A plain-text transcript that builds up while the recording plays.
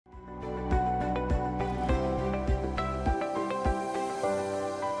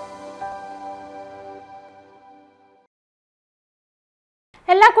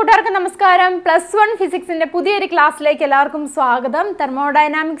എല്ലാ കൂട്ടുകാർക്കും നമസ്കാരം. +1 ഫിസിക്സിന്റെ പുതിയൊരു ക്ലാസ്സിലേക്ക് എല്ലാവർക്കും സ്വാഗതം.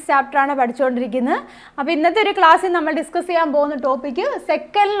 തെർമോഡൈനാമിക്സ് ചാപ്റ്റർ ആണ് പഠിച്ചുകൊണ്ടിരിക്കുന്നത്. അപ്പോൾ ഇന്നത്തെ ഒരു ക്ലാസ്സിൽ നമ്മൾ ഡിസ്കസ് ചെയ്യാൻ പോകുന്ന topic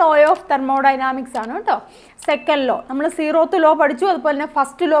second law of thermodynamics ആണ് കേട്ടോ. സെക്കൻഡ് ലോ നമ്മൾ 0th ലോ പഠിച്ചു, അതുപോലെ തന്നെ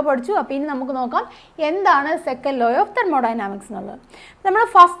ഫസ്റ്റ് ലോ പഠിച്ചു. അപ്പോൾ ഇനി നമുക്ക് നോക്കാം എന്താണ് സെക്കൻഡ് ലോ ഓഫ് തെർമോഡൈനാമിക്സ് എന്നുള്ളത്. നമ്മൾ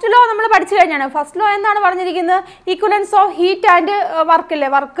ഫസ്റ്റ് ലോ നമ്മൾ പഠിച്ചു കഴിഞ്ഞാണ്. ഫസ്റ്റ് ലോ എന്താണ് പറഞ്ഞിരിക്കുന്നത്? Equivalence of heat and work ഇല്ലേ,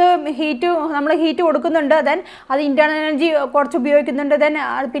 വർക്ക് ഹീറ്റ് നമ്മൾ ഹീറ്റ് കൊടുക്കുന്നുണ്ട്, ദെൻ അത് ഇൻറ്റേർണൽ എനർജി കുറച്ച് ഉപയോഗിക്കുന്നുണ്ട്, ദെൻ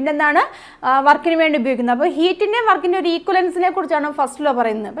പിന്നെന്താണ് വർക്കിന് വേണ്ടി ഉപയോഗിക്കുന്നത്. അപ്പോൾ ഹീറ്റിൻ്റെയും വർക്കിൻ്റെ ഒരു ഈക്വലൻസിനെ കുറിച്ചാണ് ഫസ്റ്റ് ലോ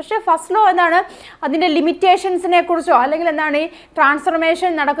പറയുന്നത്. പക്ഷേ ഫസ്റ്റ് ലോ എന്താണ് അതിൻ്റെ ലിമിറ്റേഷൻസിനെ കുറിച്ചോ അല്ലെങ്കിൽ എന്താണ് ഈ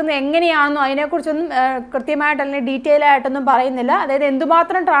ട്രാൻസ്ഫോർമേഷൻ നടക്കുന്നത് എങ്ങനെയാണെന്നോ അതിനെക്കുറിച്ചൊന്നും കൃത്യമായിട്ട് അല്ലെങ്കിൽ ഡീറ്റെയിൽ ആയിട്ടൊന്നും പറയുന്നില്ല. അതായത്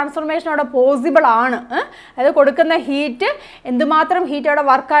എന്തുമാത്രം ട്രാൻസ്ഫോർമേഷൻ അവിടെ പോസിബിൾ ആണ്, അതായത് കൊടുക്കുന്ന ഹീറ്റ് എന്തുമാത്രം ഹീറ്റ് അവിടെ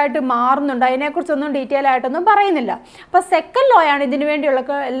വർക്കായിട്ട് മാറുന്നുണ്ട് അതിനെക്കുറിച്ചൊന്നും ഡീറ്റെയിൽ ആയിട്ടൊന്നും പറയുന്നില്ല. അപ്പോൾ സെക്കൻഡ് ലോ ആണ് ഇതിനു വേണ്ടിയുള്ള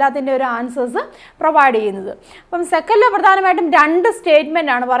എല്ലാത്തിൻ്റെ ഒരു ആൻസേഴ്സ് പ്രൊവൈഡ് ചെയ്യുന്നത്. അപ്പം സെക്കൻഡ് ലോ പ്രധാനമായിട്ടും 2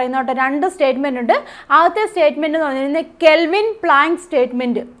 സ്റ്റേറ്റ്മെൻ്റ് ആണ് പറയുന്നത് കേട്ടോ. 2 സ്റ്റേറ്റ്മെൻ്റ് ഉണ്ട്. ആദ്യത്തെ സ്റ്റേറ്റ്മെൻറ്റ് എന്ന് പറഞ്ഞിരുന്നത് കെൽവിൻ പ്ലാങ്ക്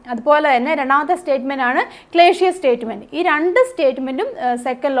സ്റ്റേറ്റ്മെൻറ്റ്, അതുപോലെ തന്നെ രണ്ടാമത്തെ സ്റ്റേറ്റ്മെൻ്റ് ആണ് ക്ലേഷിയസ് സ്റ്റേറ്റ്മെൻറ്റ്. ഈ 2 സ്റ്റേറ്റ്മെൻറ്റും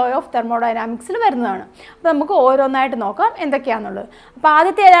സെക്കൻഡ് ലോ ഓഫ് തെർമോഡൈനാമിക്സിൽ വരുന്നതാണ്. അപ്പോൾ നമുക്ക് ഓരോന്നായിട്ട് നോക്കാം എന്തൊക്കെയാണെന്നുള്ളത്. അപ്പോൾ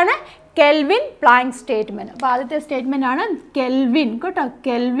ആദ്യത്തെ ഏതാണ്? Kelvin Planck statement. അപ്പോൾ ആദ്യത്തെ സ്റ്റേറ്റ്മെൻ്റ് ആണ് കെൽവിൻ കേട്ടോ,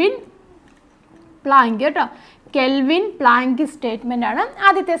 കെൽവിൻ പ്ലാങ്ക് കേട്ടോ, കെൽവിൻ പ്ലാങ്ക് സ്റ്റേറ്റ്മെൻ്റ് ആണ്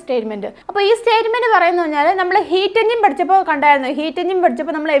ആദ്യത്തെ സ്റ്റേറ്റ്മെൻറ്റ്. അപ്പോൾ ഈ സ്റ്റേറ്റ്മെൻറ്റ് പറയുന്നത് പറഞ്ഞാൽ നമ്മൾ ഹീറ്റ് എഞ്ചിൻ പഠിച്ചപ്പോൾ കണ്ടായിരുന്നു. ഹീറ്റ് എഞ്ചിൻ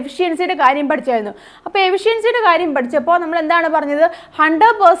പഠിച്ചപ്പോൾ നമ്മൾ എഫിഷ്യൻസിയുടെ കാര്യം പഠിച്ചായിരുന്നു. അപ്പോൾ എഫിഷ്യൻസിയുടെ കാര്യം പഠിച്ചപ്പോൾ നമ്മൾ എന്താണ് പറഞ്ഞത്?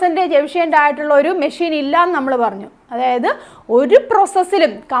 100% എഫിഷ്യൻ്റ് ആയിട്ടുള്ള ഒരു മെഷീൻ ഇല്ല എന്ന് നമ്മൾ പറഞ്ഞു. അതായത് ഒരു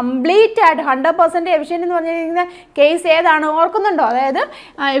പ്രോസസ്സിലും കംപ്ലീറ്റ് ആയിട്ട് 100% എഫിഷ്യൻ്റ് എന്ന് പറഞ്ഞിരിക്കുന്ന കേസ് ഏതാണ് ഓർക്കുന്നുണ്ടോ? അതായത്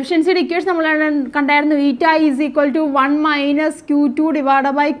എഫിഷ്യൻസിയുടെ ഇക്വേഷൻ നമ്മൾ കണ്ടായിരുന്നു. ഈറ്റ is equal to 1 - Q2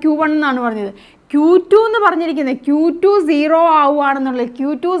 / Q1 എന്നാണ് പറഞ്ഞത്. Q2 എന്ന് പറഞ്ഞിരിക്കുന്നത് Q2 0 ആവുകയാണെന്നുള്ളത്,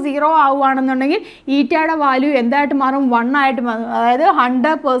 Q2 0 ആവുകയാണെന്നുണ്ടെങ്കിൽ ഈറ്റയുടെ വാല്യൂ എന്തായിട്ട് മാറും? 1 ആയിട്ട് മാറും. അതായത്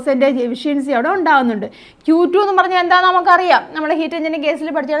 100% എഫിഷ്യൻസി അവിടെ ഉണ്ടാകുന്നുണ്ട്. Q2 എന്ന് പറഞ്ഞാൽ എന്താ നമുക്കറിയാം, നമ്മുടെ ഹീറ്റ് എഞ്ചിൻ്റെ കേസിൽ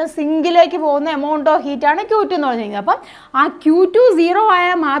പഠിച്ചാൽ സിങ്കിലേക്ക് പോകുന്ന എമൗണ്ട് ഓഫ് ഹീറ്റാണ് Q2 എന്ന് പറഞ്ഞിരിക്കുന്നത്. അപ്പം ആ Q2 0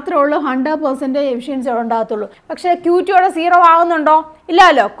 ആയാൽ മാത്രമേ ഉള്ളൂ 100% എഫിഷ്യൻസി അവിടെ ഉണ്ടാകത്തുള്ളൂ. പക്ഷേ Q2 അവിടെ 0 ആകുന്നുണ്ടോ?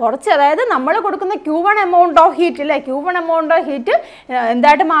 ഇല്ലല്ലോ. കുറച്ച്, അതായത് നമ്മൾ കൊടുക്കുന്ന Q1 എമൗണ്ട് ഓഫ് ഹീറ്റ് ഇല്ലേ, Q1 എമൗണ്ട് ഓഫ് ഹീറ്റ്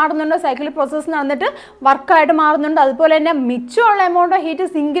എന്തായിട്ട് മാറുന്നുണ്ടോ? സൈക്ലിക് പ്രോസസ്സ് നടന്നിട്ട് വർക്കായിട്ട് മാറുന്നുണ്ട്. അതുപോലെ തന്നെ മിച്ചമുള്ള എമൗണ്ട് ഓഫ് ഹീറ്റ്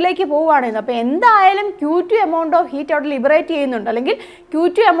സിങ്കിലേക്ക് പോവുകയാണ്. അപ്പോൾ എന്തായാലും Q2 എമൗണ്ട് ഓഫ് ഹീറ്റ് അവിടെ ലിബറേറ്റ് ചെയ്യുന്നുണ്ട്, അല്ലെങ്കിൽ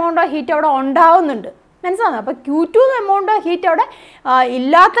Q2 എമൗണ്ട് ഓഫ് ഹീറ്റ് അവിടെ ഉണ്ടാവുന്നുണ്ട്. മനസ്സിലാകുന്നു? അപ്പോൾ Q2 എമൗണ്ട് ഓഫ് ഹീറ്റ് അവിടെ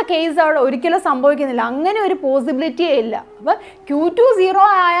ഇല്ലാത്ത കേസ് അവിടെ ഒരിക്കലും സംഭവിക്കുന്നില്ല. അങ്ങനെ ഒരു പോസിബിലിറ്റിയേ ഇല്ല. അപ്പോൾ Q2 0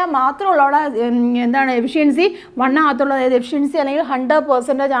 ആയാൽ മാത്രമുള്ള അവിടെ എന്താണ് എഫിഷ്യൻസി 1 ആകത്തുള്ളൂ. അതായത് എഫിഷ്യൻസി അല്ലെങ്കിൽ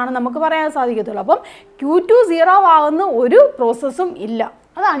 100% ആണ് നമുക്ക് പറയാൻ സാധിക്കത്തുള്ളൂ. അപ്പം Q2 0 ആവുന്ന ഒരു പ്രോസസ്സും ഇല്ല.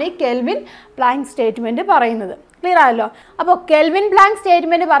 അതാണ് ഈ കെൽവിൻ പ്ലാങ്ക് സ്റ്റേറ്റ്മെൻറ്റ് പറയുന്നത്. ക്ലിയർ ആയല്ലോ? അപ്പോൾ കെൽവിൻ പ്ലാങ്ക്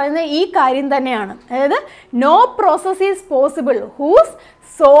സ്റ്റേറ്റ്മെൻറ്റ് പറയുന്നത് ഈ കാര്യം തന്നെയാണ്. അതായത് no process is possible whose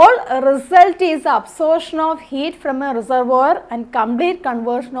sole result is absorption of heat from a reservoir and complete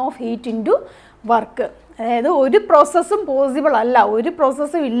conversion of heat into work. അതായത് ഒരു പ്രോസസ്സും പോസിബിൾ അല്ല, ഒരു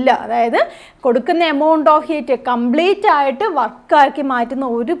പ്രോസസ്സും ഇല്ല. അതായത് കൊടുക്കുന്ന എമൗണ്ട് ഓഫ് ഹീറ്റ് കംപ്ലീറ്റ് ആയിട്ട് വർക്കാക്കി മാറ്റുന്ന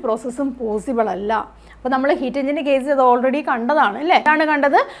ഒരു പ്രോസസ്സും പോസിബിൾ അല്ല. അപ്പോൾ നമ്മൾ ഹീറ്റ് എഞ്ചിൻ്റെ കേസ് അത് ഓൾറെഡി കണ്ടതാണ് അല്ലേ? ആണ്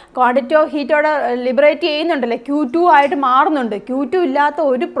കണ്ടത്. ക്വാണ്ടിറ്റി ഓഫ് ഹീറ്റ് അവിടെ ലിബറേറ്റ് ചെയ്യുന്നുണ്ടല്ലേ, Q2 ആയിട്ട് മാറുന്നുണ്ട്. Q2 ഇല്ലാത്ത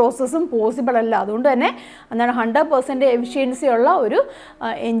ഒരു പ്രോസസ്സും പോസിബിൾ അല്ല. അതുകൊണ്ട് തന്നെ എന്താണ് 100% എഫിഷ്യൻസി ഉള്ള ഒരു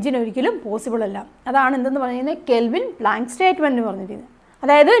എഞ്ചിൻ ഒരിക്കലും പോസിബിൾ അല്ല. അതാണ് എന്തെന്ന് പറയുന്നത് കെൽവിൻ പ്ലാങ്ക് സ്റ്റേറ്റ്മെൻറ്റ് എന്ന് പറഞ്ഞിരിക്കുന്നത്.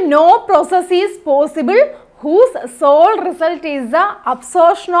 അതായത് no process is possible whose sole result is the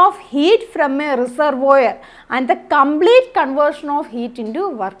absorption of heat from a reservoir and the complete conversion of heat into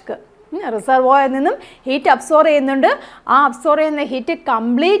work. റിസർവോയറിൽ നിന്നും ഹീറ്റ് അബ്സോർവ് ചെയ്യുന്നുണ്ട്. ആ അബ്സോർവ് ചെയ്യുന്ന ഹീറ്റ്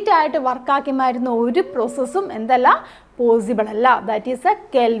കംപ്ലീറ്റ് ആയിട്ട് വർക്കാക്കി മാറ്റുന്ന ഒരു പ്രോസസ്സും എന്തല്ല പോസിബിൾ അല്ല. That is A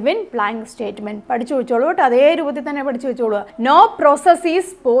kelvin Planck statement. പഠിച്ചു വെച്ചോളൂ കേട്ടോ, അതേ രൂപത്തിൽ തന്നെ പഠിച്ചു വെച്ചോളൂ. No process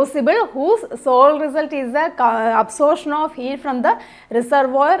is possible whose soul result is the absorption of heat from the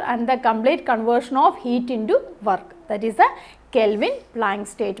reservoir and the complete conversion of heat in to work. That is A kelvin Planck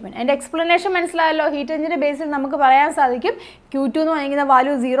statement. അതിൻ്റെ explanation മനസ്സിലായല്ലോ? Heat എഞ്ചിൻ്റെ ബേസിൽ നമുക്ക് പറയാൻ സാധിക്കും Q2 എന്ന് പറയുന്ന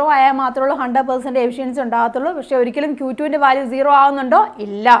value 0 ആയാൽ മാത്രമേ 100% എഫിഷ്യൻസി ഉണ്ടാകത്തുള്ളൂ. പക്ഷേ ഒരിക്കലും Q2ൻ്റെ വാല്യൂ 0 ആവുന്നുണ്ടോ?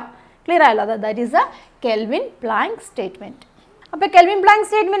 ഇല്ല. ക്ലിയർ ആയല്ലോ? That is A kelvin Planck statement. അപ്പോൾ കെൽവിൻ പ്ലാങ്ക്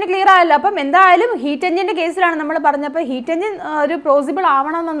സ്റ്റേറ്റ്മെൻറ്റ് ക്ലിയർ ആയല്ലോ? അപ്പം എന്തായാലും ഹീറ്റ് എഞ്ചിൻ്റെ കേസിലാണ് നമ്മൾ പറഞ്ഞപ്പോൾ ഹീറ്റ് എഞ്ചിൻ ഒരു പോസിബിൾ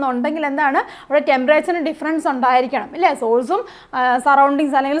ആവണമെന്നുണ്ടെങ്കിൽ എന്താണ് അവിടെ ടെമ്പറേച്ചറിന് ഡിഫറൻസ് ഉണ്ടായിരിക്കണം ഇല്ലേ? സോഴ്സും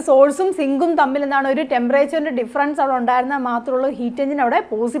സറൗണ്ടിങ്സ് അല്ലെങ്കിൽ സോഴ്സും സിങ്കും തമ്മിൽ എന്താണ് ഒരു ടെമ്പറേച്ചറിൻ്റെ ഡിഫറൻസ് അവിടെ ഉണ്ടായിരുന്നാൽ മാത്രമേ ഉള്ളൂ ഹീറ്റ് എഞ്ചിൻ അവിടെ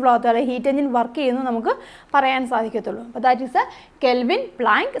പോസിബിൾ ആകത്തുള്ളൂ, അല്ലെങ്കിൽ ഹീറ്റ് എഞ്ചിൻ വർക്ക് ചെയ്യുന്നു നമുക്ക് പറയാൻ സാധിക്കത്തുള്ളൂ. അപ്പോൾ that is A kelvin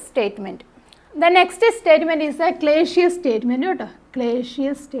Planck statement. The next statement is A ക്ലേഷിയസ് statement കേട്ടോ,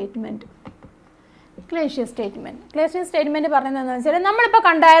 ക്ലേഷിയസ് statement. Glacier statement. Glacier statement പറയുന്നതെന്ന് വെച്ചാൽ നമ്മളിപ്പോൾ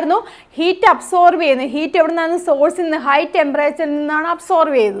കണ്ടായിരുന്നു ഹീറ്റ് അബ്സോർബ് ചെയ്യുന്നത്. ഹീറ്റ് എവിടെ നിന്നാണ്? സോഴ്സിൽ നിന്ന് ഹൈ ടെമ്പറേച്ചറിൽ നിന്നാണ്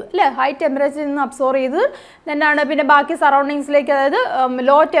അബ്സോർബ് ചെയ്തത് അല്ലേ? ഹൈ ടെമ്പറേച്ചറിൽ നിന്ന് അബ്സോർബ് ചെയ്ത് എന്താണ് പിന്നെ ബാക്കി സറൗണ്ടിങ്സിലേക്ക്, അതായത്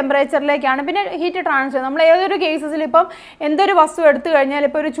ലോ ടെമ്പറേച്ചറിലേക്കാണ് പിന്നെ ഹീറ്റ് ട്രാൻസ്ഫർ. നമ്മൾ ഏതൊരു കേസസിൽ ഇപ്പം എന്തൊരു വസ്തു എടുത്തു കഴിഞ്ഞാൽ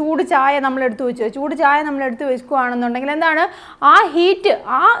ഇപ്പോൾ ഒരു ചൂട് ചായ നമ്മൾ എടുത്തു വെക്കുകയാണെന്നുണ്ടെങ്കിൽ എന്താണ് ആ ഹീറ്റ്,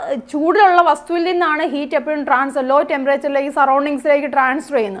 ആ ചൂടുള്ള വസ്തുവിൽ നിന്നാണ് ഹീറ്റ് എപ്പോഴും ലോ ടെമ്പറേച്ചറിലേക്ക് സറൗണ്ടിങ്സിലേക്ക്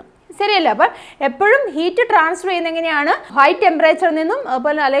ട്രാൻസ്ഫർ ചെയ്യുന്നത്. ശരിയല്ല? അപ്പം എപ്പോഴും ഹീറ്റ് ട്രാൻസ്ഫർ ചെയ്യുന്നത് എങ്ങനെയാണ്? ഹൈ ടെമ്പറേച്ചറിൽ നിന്നും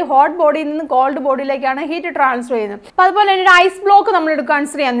അതുപോലെ അല്ലെങ്കിൽ ഹോട്ട് ബോഡിയിൽ നിന്നും കോൾഡ് ബോഡിയിലേക്കാണ് ഹീറ്റ് ട്രാൻസ്ഫർ ചെയ്യുന്നത്. അപ്പോൾ അതുപോലെ തന്നെ ഒരു ഐസ് ബ്ലോക്ക് നമ്മൾ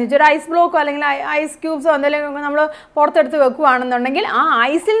കൺസിഡർ ചെയ്യാമെന്ന് വെച്ചാൽ ഒരു ഐസ് ബ്ലോക്കോ അല്ലെങ്കിൽ ഐസ് ക്യൂബ്സോ എന്തെങ്കിലും നമ്മൾ പുറത്തെടുത്ത് വെക്കുകയാണെന്നുണ്ടെങ്കിൽ ആ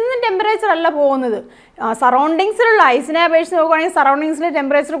ഐസിൽ നിന്നും ടെമ്പറേച്ചർ അല്ല പോകുന്നത്. സറൗണ്ടിങ്സിലുള്ള ഐസിനെ അപേക്ഷിച്ച് നോക്കുകയാണെങ്കിൽ സറൗണ്ടിങ്സിലെ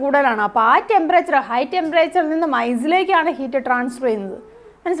ടെമ്പറേച്ചർ കൂടുതലാണ്. അപ്പോൾ ആ ടെമ്പറേച്ചർ ഹൈ ടെമ്പറേച്ചറിൽ നിന്നും ഐസിലേക്കാണ് ഹീറ്റ് ട്രാൻസ്ഫർ ചെയ്യുന്നത്.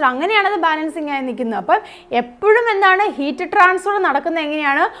 മനസ്സിലാവും? അങ്ങനെയാണത് ബാലൻസിങ് ആയി നിൽക്കുന്നത്. അപ്പം എപ്പോഴും എന്താണ് ഹീറ്റ് ട്രാൻസ്ഫർ നടക്കുന്നത്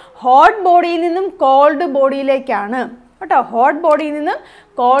എങ്ങനെയാണ്? ഹോട്ട് ബോഡിയിൽ നിന്നും കോൾഡ് ബോഡിയിലേക്കാണ് കേട്ടോ. ഹോട്ട് ബോഡിയിൽ നിന്നും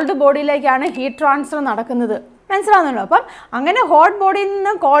കോൾഡ് ബോഡിയിലേക്കാണ് ഹീറ്റ് ട്രാൻസ്ഫർ നടക്കുന്നത്. മനസ്സിലാവുന്നുണ്ടോ? അപ്പം അങ്ങനെ ഹോട്ട് ബോഡിയിൽ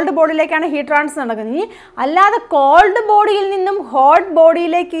നിന്നും കോൾഡ് ബോഡിയിലേക്കാണ് ഹീറ്റ് ട്രാൻസ്ഫർ നടക്കുന്നത്. ഇനി അല്ലാതെ കോൾഡ് ബോഡിയിൽ നിന്നും ഹോട്ട്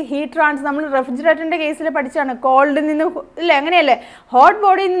ബോഡിയിലേക്ക് ഹീറ്റ് ട്രാൻസ്ഫർ നമ്മൾ റെഫ്രിജറേറ്ററിൻ്റെ കേസിൽ പഠിച്ചാണ്. കോൾഡിൽ നിന്നും ഇല്ലേ, അങ്ങനെയല്ലേ? ഹോട്ട്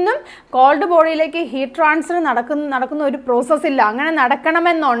ബോഡിയിൽ നിന്നും കോൾഡ് ബോഡിയിലേക്ക് ഹീറ്റ് ട്രാൻസ്ഫർ നടക്കുന്ന ഒരു പ്രോസസ്സ് ഇല്ല. അങ്ങനെ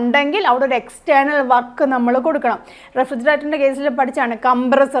നടക്കണമെന്നുണ്ടെങ്കിൽ അവിടെ ഒരു എക്സ്റ്റേണൽ വർക്ക് നമ്മൾ കൊടുക്കണം. റെഫ്രിജറേറ്ററിൻ്റെ കേസിൽ പഠിച്ചാണ്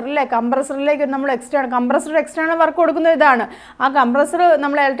കംപ്രസർ ഇല്ലേ? കംപ്രസറിലേക്ക് നമ്മൾ എക്സ്റ്റേണൽ വർക്ക് കൊടുക്കുന്നത് ഇതാണ്. ആ കംപ്രസർ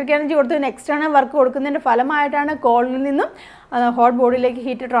നമ്മൾ ഇലക്ട്രിക് എനർജി കൊടുത്തതിന് എക്സ്റ്റേണൽ വർക്ക് കൊടുക്കുന്നതിൻ്റെ ഫലമായിട്ടാണ് കോൾഡിൽ നിന്നും ഹോട്ട് ബോഡിയിലേക്ക്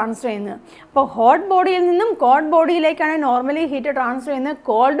ഹീറ്റ് ട്രാൻസ്ഫർ ചെയ്യുന്നത്. അപ്പോൾ ഹോട്ട് ബോഡിയിൽ നിന്നും കോൾഡ് ബോഡിയിലേക്കാണ് നോർമലി ഹീറ്റ് ട്രാൻസ്ഫർ ചെയ്യുന്നത്.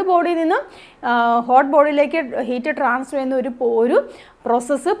 കോൾഡ് ബോഡിയിൽ നിന്നും ഹോട്ട് ബോഡിയിലേക്ക് ഹീറ്റ് ട്രാൻസ്ഫർ ചെയ്യുന്ന ഒരു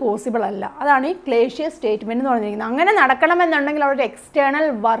പ്രോസസ്സ് പോസിബിൾ അല്ല. അതാണ് ഈ ഗ്ലേഷ്യർ സ്റ്റേറ്റ്മെൻറ്റ് എന്ന് പറഞ്ഞിരിക്കുന്നത്. അങ്ങനെ നടക്കണമെന്നുണ്ടെങ്കിൽ അവിടെ ഒരു എക്സ്റ്റേണൽ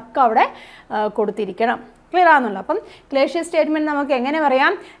വർക്ക് അവിടെ കൊടുത്തിരിക്കണം. ക്ലിയർ ആണെന്നല്ലോ? അപ്പം ഗ്ലേഷ്യർ സ്റ്റേറ്റ്മെൻറ്റ് നമുക്ക് എങ്ങനെ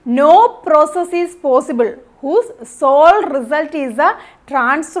പറയാം? No process is possible whose sole result is a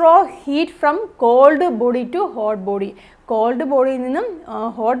transfer of heat from cold body to hot body. Called ബോഡിയിൽ നിന്നും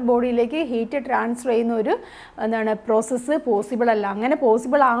ഹോട്ട് ബോഡിയിലേക്ക് ഹീറ്റ് ട്രാൻസ്ഫർ ചെയ്യുന്ന ഒരു എന്താണ് പ്രോസസ്സ് പോസിബിൾ അല്ല. അങ്ങനെ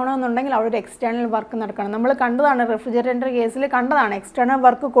പോസിബിൾ ആകണമെന്നുണ്ടെങ്കിൽ അവിടെ ഒരു എക്സ്റ്റേണൽ വർക്ക് നടക്കണം. നമ്മൾ കണ്ടതാണ്, റെഫ്രിജറേറ്റർ കേസിൽ കണ്ടതാണ്, എക്സ്റ്റേണൽ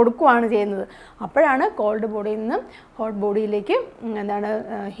വർക്ക് കൊടുക്കുകയാണ് ചെയ്യുന്നത്. അപ്പോഴാണ് കോൾഡ് ബോഡിയിൽ നിന്നും ഹോട്ട് ബോഡിയിലേക്ക് എന്താണ്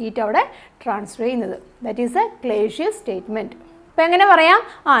ഹീറ്റ് അവിടെ ട്രാൻസ്ഫർ ചെയ്യുന്നത്. That is A glacier statement. അപ്പോൾ എങ്ങനെ പറയാം?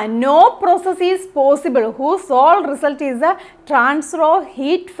 No process is possible whose soul result is A transfer of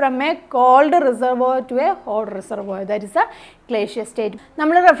heat from a cold reservoir to A hot reservoir. That is A glacier state.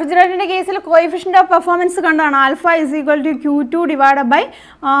 നമ്മൾ റെഫ്രിജറേറ്ററിൻ്റെ കേസിൽ coefficient of performance കണ്ടതാണ്. Alpha is equal to Q2 divide by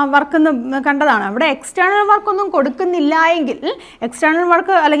work എന്ന് കണ്ടതാണ്. അവിടെ external വർക്കൊന്നും കൊടുക്കുന്നില്ല എങ്കിൽ external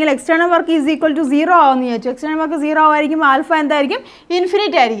work is equal to 0 ആവുമെന്ന് ചോദിച്ചു. എക്സ്റ്റേണൽ വർക്ക് 0 ആയിരിക്കും. ആൽഫ എന്തായിരിക്കും?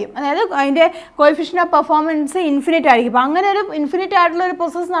 ഇൻഫിനിറ്റ് ആയിരിക്കും. അതായത് അതിൻ്റെ കോഎഫിഷ്യൻ്റ് ഓഫ് പെർഫോമൻസ് ഇൻഫിനിറ്റ് ആയിരിക്കും. അപ്പോൾ അങ്ങനെ ഒരു ഇൻഫിനിറ്റ് ആയിട്ടുള്ള ഒരു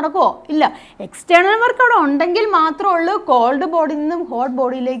പ്രോസസ്സ് നടക്കുമോ? ഇല്ല. എക്സ്റ്റേണൽ വർക്ക് അവിടെ ഉണ്ടെങ്കിൽ മാത്രമേ ഉള്ളൂ കോൾഡ് ബോഡിയിൽ നിന്നും ഹോട്ട്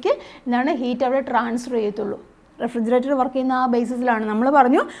ബോഡിയിലേക്ക് എന്താണ് ഹീറ്റ് അവിടെ ട്രാൻസ്ഫർ ചെയ്യത്തുള്ളൂ. റെഫ്രിജറേറ്റർ വർക്ക് ചെയ്യുന്ന ആ ബേസിസിലാണ്. നമ്മൾ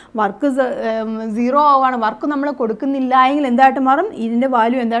പറഞ്ഞു വർക്ക് 0 ആവുകയാണ്, വർക്ക് നമ്മൾ കൊടുക്കുന്നില്ല എങ്കിൽ എന്തായിട്ട് മാറും? ഇതിൻ്റെ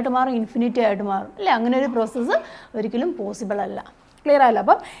വാല്യൂ എന്തായിട്ട് മാറും? ഇൻഫിനിറ്റി ആയിട്ട് മാറും അല്ലേ? അങ്ങനെ ഒരു പ്രോസസ്സ് ഒരിക്കലും പോസിബിൾ അല്ല. ക്ലിയർ ആയല്ലോ?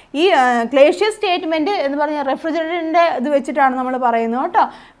 അപ്പം ഈ ഗ്ലേഷ്യർ സ്റ്റേറ്റ്മെൻറ്റ് എന്ന് പറഞ്ഞാൽ റെഫ്രിജറേറ്ററിൻ്റെ ഇത് വെച്ചിട്ടാണ് നമ്മൾ പറയുന്നത് കേട്ടോ.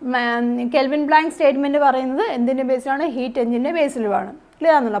 കെൽവിൻ പ്ലാങ്ക് സ്റ്റേറ്റ്മെൻറ്റ് പറയുന്നത് എന്തിൻ്റെ ബേസിലാണ്? ഹീറ്റ് എഞ്ചിൻ്റെ ബേസിലുമാണ്.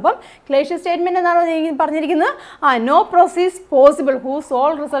 ക്ലിയർ ആണല്ലോ? അപ്പം ഗ്ലേഷ്യർ സ്റ്റേറ്റ്മെൻറ്റ് എന്നാണ് പറഞ്ഞിരിക്കുന്നത്? No process possible whose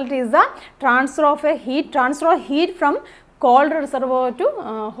soul result is the transfer of heat from cold reservoir to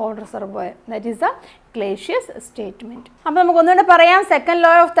hot reservoir. That is the glacier statement. അപ്പോൾ നമുക്ക് ഒന്നുകൂടെ പറയാം. സെക്കൻഡ്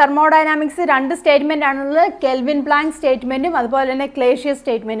ലോ ഓഫ് തെർമോഡൈനാമിക്സ് രണ്ട് സ്റ്റേറ്റ്മെൻ്റ് ആണുള്ളത്. കെൽവിൻ പ്ലാങ്ക് സ്റ്റേറ്റ്മെൻറ്റും അതുപോലെ തന്നെ ഗ്ലേഷ്യർ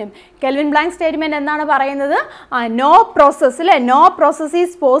സ്റ്റേറ്റ്മെൻറ്റും. കെൽവിൻ പ്ലാങ്ക് സ്റ്റേറ്റ്മെൻറ്റ് എന്താണ് പറയുന്നത്? നോ പ്രോസസ് അല്ലേ? No process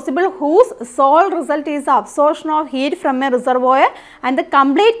is possible whose soul result is absorption of heat from A reservoir and the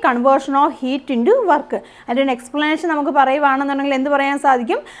complete conversion of heat in to work. അതിൻ്റെ ഒരു explanation നമുക്ക് പറയുകയാണെന്നുണ്ടെങ്കിൽ എന്ത് പറയാൻ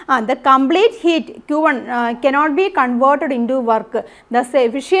സാധിക്കും? The complete heat Q1 cannot be converted into work. Thus the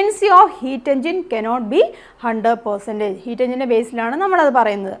efficiency of heat engine cannot be 100%. Heat എഞ്ചിൻ്റെ ബേസിലാണ് നമ്മളത്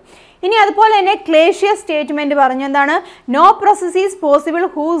പറയുന്നത്. ഇനി അതുപോലെ തന്നെ ഗ്ലേഷ്യർ സ്റ്റേറ്റ്മെൻറ്റ് പറഞ്ഞു എന്താണ്? No process is possible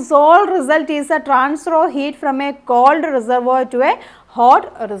whose soul result is A transfer of heat from a cold reservoir to A hot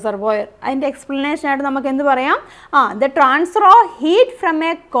reservoir. അതിൻ്റെ എക്സ്പ്ലനേഷൻ ആയിട്ട് നമുക്ക് എന്ത് പറയാം? The transfer of heat from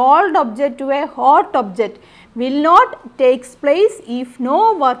a cold object to A hot object will not takes place if no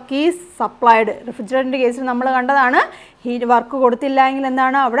work is supplied. റെഫ്രിജറേറ്ററിൻ്റെ കേസിൽ നമ്മൾ കണ്ടതാണ്. Heat work കൊടുത്തില്ല എങ്കിൽ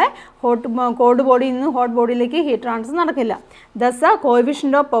എന്താണ് അവിടെ കോൾഡ് ബോഡിയിൽ നിന്ന് ഹോട്ട് ബോഡിയിലേക്ക് ഹീറ്റ് ട്രാൻസ്ഫർ നടക്കില്ല. ദസ് ആ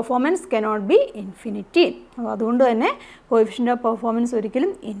coefficient of performance cannot be infinity. അപ്പോൾ അതുകൊണ്ട് തന്നെ കോഎഫിഷ്യൻ്റ് ഓഫ് പെർഫോമൻസ്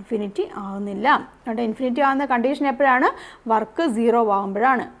ഒരിക്കലും ഇൻഫിനിറ്റി ആവുന്നില്ല. അവിടെ ഇൻഫിനിറ്റി ആവുന്ന കണ്ടീഷൻ എപ്പോഴാണ്? വർക്ക് 0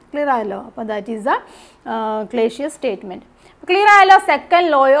 ആകുമ്പോഴാണ്. ക്ലിയർ ആയല്ലോ? അപ്പോൾ that is the Clausius statement. Clear ആയല്ലോ?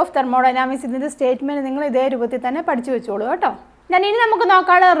 Second law of thermodynamics. ഇതിൻ്റെ സ്റ്റേറ്റ്മെൻറ്റ് നിങ്ങൾ ഇതേ രൂപത്തിൽ തന്നെ പഠിച്ചു വെച്ചോളൂ കേട്ടോ. ഇനി നമുക്ക്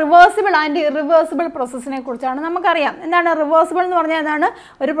നോക്കാനുള്ള റിവേഴ്സിബിൾ ആൻഡ് ഇറിവേഴ്സിബിൾ പ്രോസസ്സിനെ കുറിച്ചാണ്. നമുക്കറിയാം എന്താണ് റിവേഴ്സിബിൾ എന്ന് പറഞ്ഞാൽ എന്താണ്?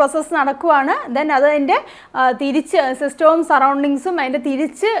 ഒരു പ്രോസസ്സ് നടക്കുവാണ്, ദെൻ അതിൻ്റെ തിരിച്ച് സിസ്റ്റവും സറൗണ്ടിങ്സും അതിൻ്റെ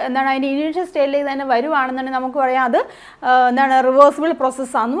തിരിച്ച് എന്താണ് അതിൻ്റെ ഇനീഷ്യൽ സ്റ്റേജിലേക്ക് തന്നെ വരുവാണെന്നുണ്ടെങ്കിൽ നമുക്ക് പറയാം അത് എന്താണ് റിവേഴ്സിബിൾ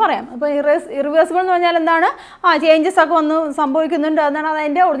പ്രോസസ്സാണെന്ന് പറയാം. അപ്പോൾ ഇറിവേഴ്സിബിൾ എന്ന് പറഞ്ഞാൽ എന്താണ്? ചേഞ്ചസ് ഒക്കെ വന്ന് സംഭവിക്കുന്നുണ്ട്, എന്താണ്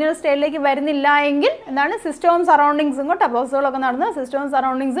അതിൻ്റെ ഒറിജിനൽ സ്റ്റേജിലേക്ക് വരുന്നില്ല എങ്കിൽ എന്താണ് സിസ്റ്റവും സറൗണ്ടിങ്സും കേട്ടോ പ്രോസസ്സുകളൊക്കെ നടന്ന് സിസ്റ്റവും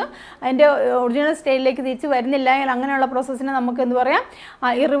സറൗണ്ടിങ്സും അതിൻ്റെ ഒറിജിനൽ സ്റ്റേജിലേക്ക് തിരിച്ച് വരുന്നില്ല എങ്കിൽ അങ്ങനെയുള്ള പ്രോസസ്സിനെ നമുക്ക് എന്ത് പറയാം?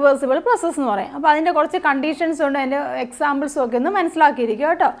 ഇറിവേഴ്സിബിൾ പ്രോസസ്സ് എന്ന് പറയാം. അപ്പോൾ അതിൻ്റെ കുറച്ച് കണ്ടീഷൻസ് ഉണ്ട്, അതിൻ്റെ എക്സാമ്പിൾസും ഒക്കെ ഒന്ന് മനസ്സിലാക്കിയിരിക്കും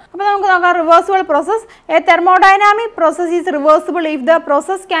കേട്ടോ. അപ്പോൾ നമുക്ക് നോക്കാം reversible process. A thermodynamic process is reversible if the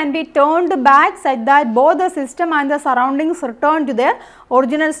process can be turned back such that both the system and the surroundings return to their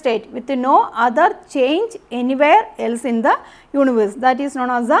original state with no other change anywhere else in the universe. That is known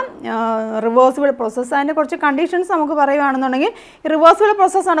as a reversible process. അതിൻ്റെ കുറച്ച് conditions നമുക്ക് പറയുകയാണെന്നുണ്ടെങ്കിൽ reversible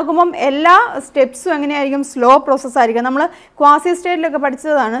process നടക്കുമ്പം എല്ലാ സ്റ്റെപ്സും എങ്ങനെയായിരിക്കും? Slow process ആയിരിക്കും. നമ്മൾ quasi സ്റ്റേറ്റിലൊക്കെ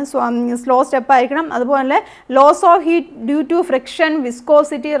പഠിച്ചതാണ്, slow step ആയിരിക്കണം. അതുപോലെ loss of heat due to friction,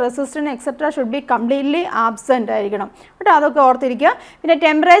 viscosity, resistance etcetera should be completely absent ആയിരിക്കണം കേട്ടോ. അതൊക്കെ ഓർത്തിരിക്കുക. പിന്നെ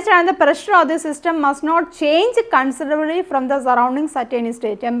temperature and the pressure of the system must not change considerably from the surroundings at any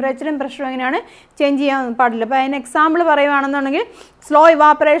state. ടെമ്പറേച്ചറും പ്രഷറും എങ്ങനെയാണ്? Change ചെയ്യാൻ പാടില്ല. അപ്പോൾ അതിന് എക്സാമ്പിൾ പറയുകയാണെന്നുണ്ടെങ്കിൽ slow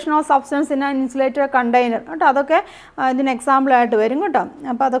evaporation of substance in insulated container കേട്ടോ. അതൊക്കെ ഇതിന് എക്സാമ്പിളായിട്ട് വരും കേട്ടോ.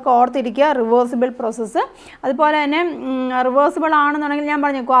 അപ്പോൾ അതൊക്കെ ഓർത്തിരിക്കുക. Reversible process. അതുപോലെ തന്നെ റിവേഴ്സിബിൾ ആണെന്നുണ്ടെങ്കിൽ ഞാൻ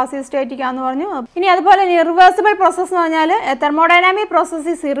പറഞ്ഞു ക്വാസി സ്റ്റേറ്റിക് ആണെന്ന് പറഞ്ഞു. ഇനി അതുപോലെ ഇറിവേഴ്സിബിൾ പ്രോസസ്സ് എന്ന് പറഞ്ഞാൽ thermodynamic process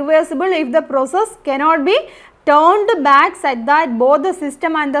is irreversible if the process cannot be turned back such that both the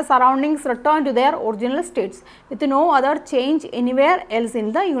system and the surroundings return to their original states with no other change anywhere else in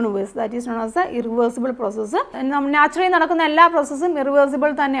the universe. That is known as the irreversible process. Naturally നടക്കുന്ന എല്ലാ പ്രോസസ്സും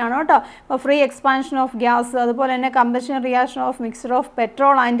irreversible തന്നെയാണ് കേട്ടോ. ഇപ്പോൾ free expansion of gas, അതുപോലെ തന്നെ combustion reaction of mixture of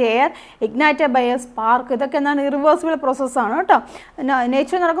petrol and air Ignited by A spark, ഇതൊക്കെ എന്താണ് irreversible പ്രോസസ്സാണ് കേട്ടോ.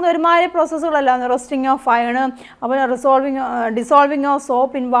 നേച്ചറിൽ നടക്കുന്ന ഒരുമാതിരി പ്രോസസ്സുകളല്ല, റോസ്റ്റിംഗ് ഓഫ് അയൺ, അതുപോലെ dissolving of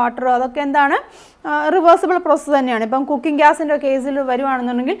soap in water, അതൊക്കെ എന്താണ് റിവേഴ്സിബിൾ പ്രോസസ്സ് തന്നെയാണ്. ഇപ്പം കുക്കിംഗ് ഗ്യാസിൻ്റെ കേസിൽ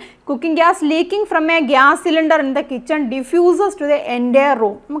വരുവാണെന്നുണ്ടെങ്കിൽ cooking gas leaking from A gas cylinder in the kitchen diffuses to the entire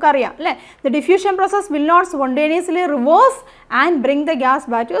room. നമുക്കറിയാം അല്ലേ? The diffusion process will not spontaneously reverse and bring the gas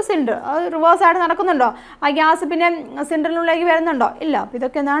back to cylinder. അത് reverse ആയിട്ട് നടക്കുന്നുണ്ടോ? ആ gas പിന്നെ സിലിണ്ടറിനുള്ളിലേക്ക് വരുന്നുണ്ടോ? ഇല്ല. അപ്പോൾ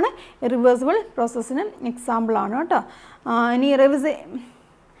ഇതൊക്കെ എന്താണ് റിവേഴ്സിബിൾ പ്രോസസ്സിന് എക്സാമ്പിളാണ് കേട്ടോ. ഇനി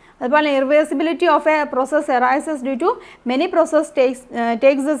അതുപോലെ irreversibility of A process arises due to many process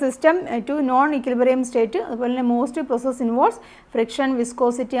takes the system to non equilibrium state. അതുപോലെ തന്നെ most process involves friction,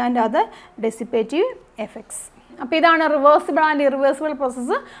 viscosity and other ഡെസിപ്പേറ്റീവ് effects. അപ്പോൾ ഇതാണ് റിവേഴ്സിബിൾ ആൻഡ് ഇറിവേഴ്സിബിൾ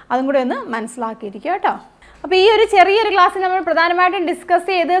പ്രോസസ്സ്. അതും കൂടെ ഒന്ന് മനസ്സിലാക്കിയിരിക്കുക കേട്ടോ. അപ്പോൾ ഈ ഒരു ചെറിയൊരു ക്ലാസ്സിൽ നമ്മൾ പ്രധാനമായിട്ടും ഡിസ്കസ്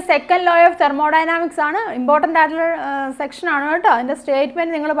ചെയ്ത് സെക്കൻഡ് ലോ ഓഫ് തെർമോഡൈനാമിക്സ് ആണ്. ഇമ്പോർട്ടൻ്റ് ആയിട്ടുള്ള സെക്ഷനാണ് കേട്ടോ. അതിൻ്റെ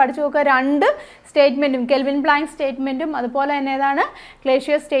സ്റ്റേറ്റ്മെൻറ്റ് നിങ്ങൾ പഠിച്ചു നോക്കുക. 2 സ്റ്റേറ്റ്മെൻറ്റും കെൽവിൻ പ്ലാങ്ക് സ്റ്റേറ്റ്മെൻറ്റും അതുപോലെ തന്നെ ഏതാണ്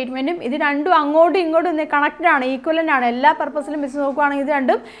ക്ലേഷ്യസ് സ്റ്റേറ്റ്മെൻറ്റും. ഇത് രണ്ടും അങ്ങോട്ടും ഇങ്ങോട്ടും കണക്റ്റഡ് ആണ്, ഈക്വലൻ്റ് ആണ്. എല്ലാ പർപ്പസിലും വെച്ച് നോക്കുകയാണെങ്കിൽ ഇത്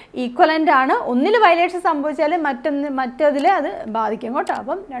രണ്ടും ഈക്വലൻ്റ് ആണ്. ഒന്നിൽ വയലേഷൻ സംഭവിച്ചാൽ മറ്റതിൽ അത് ബാധിക്കും കേട്ടോ.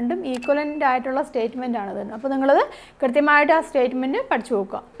 അപ്പം രണ്ടും ഈക്വലൻ്റ് ആയിട്ടുള്ള സ്റ്റേറ്റ്മെൻ്റ് ആണ് ഇത്. അപ്പോൾ നിങ്ങളത് കൃത്യമായിട്ട് ആ സ്റ്റേറ്റ്മെൻറ്റ് പഠിച്ചു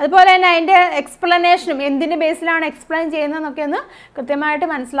നോക്കുക. അതുപോലെ തന്നെ അതിൻ്റെ എക്സ്പ്ലനേഷനും എന്തിൻ്റെ ബേസിലാണ് എക്സ്പ്ലെയിൻ ചെയ്യുന്നതെന്നൊക്കെ ഒന്ന് കൃത്യമായിട്ട്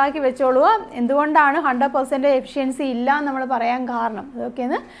മനസ്സിലാക്കി വെച്ചോളുക. എന്തുകൊണ്ടാണ് 100% എഫിഷ്യൻസി ഇല്ല എന്ന് നമ്മൾ പറയാൻ കാരണം ഇതൊക്കെ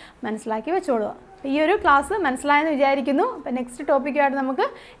ഒന്ന് മനസ്സിലാക്കി വെച്ചോളുക. ഈ ഒരു ക്ലാസ് മനസ്സിലായെന്ന് വിചാരിക്കുന്നു. അപ്പോൾ നെക്സ്റ്റ് ടോപ്പിക്കുമായിട്ട് നമുക്ക്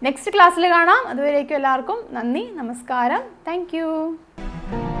നെക്സ്റ്റ് ക്ലാസ്സിൽ കാണാം. അതുവരേക്കും എല്ലാവർക്കും നന്ദി, നമസ്കാരം, താങ്ക്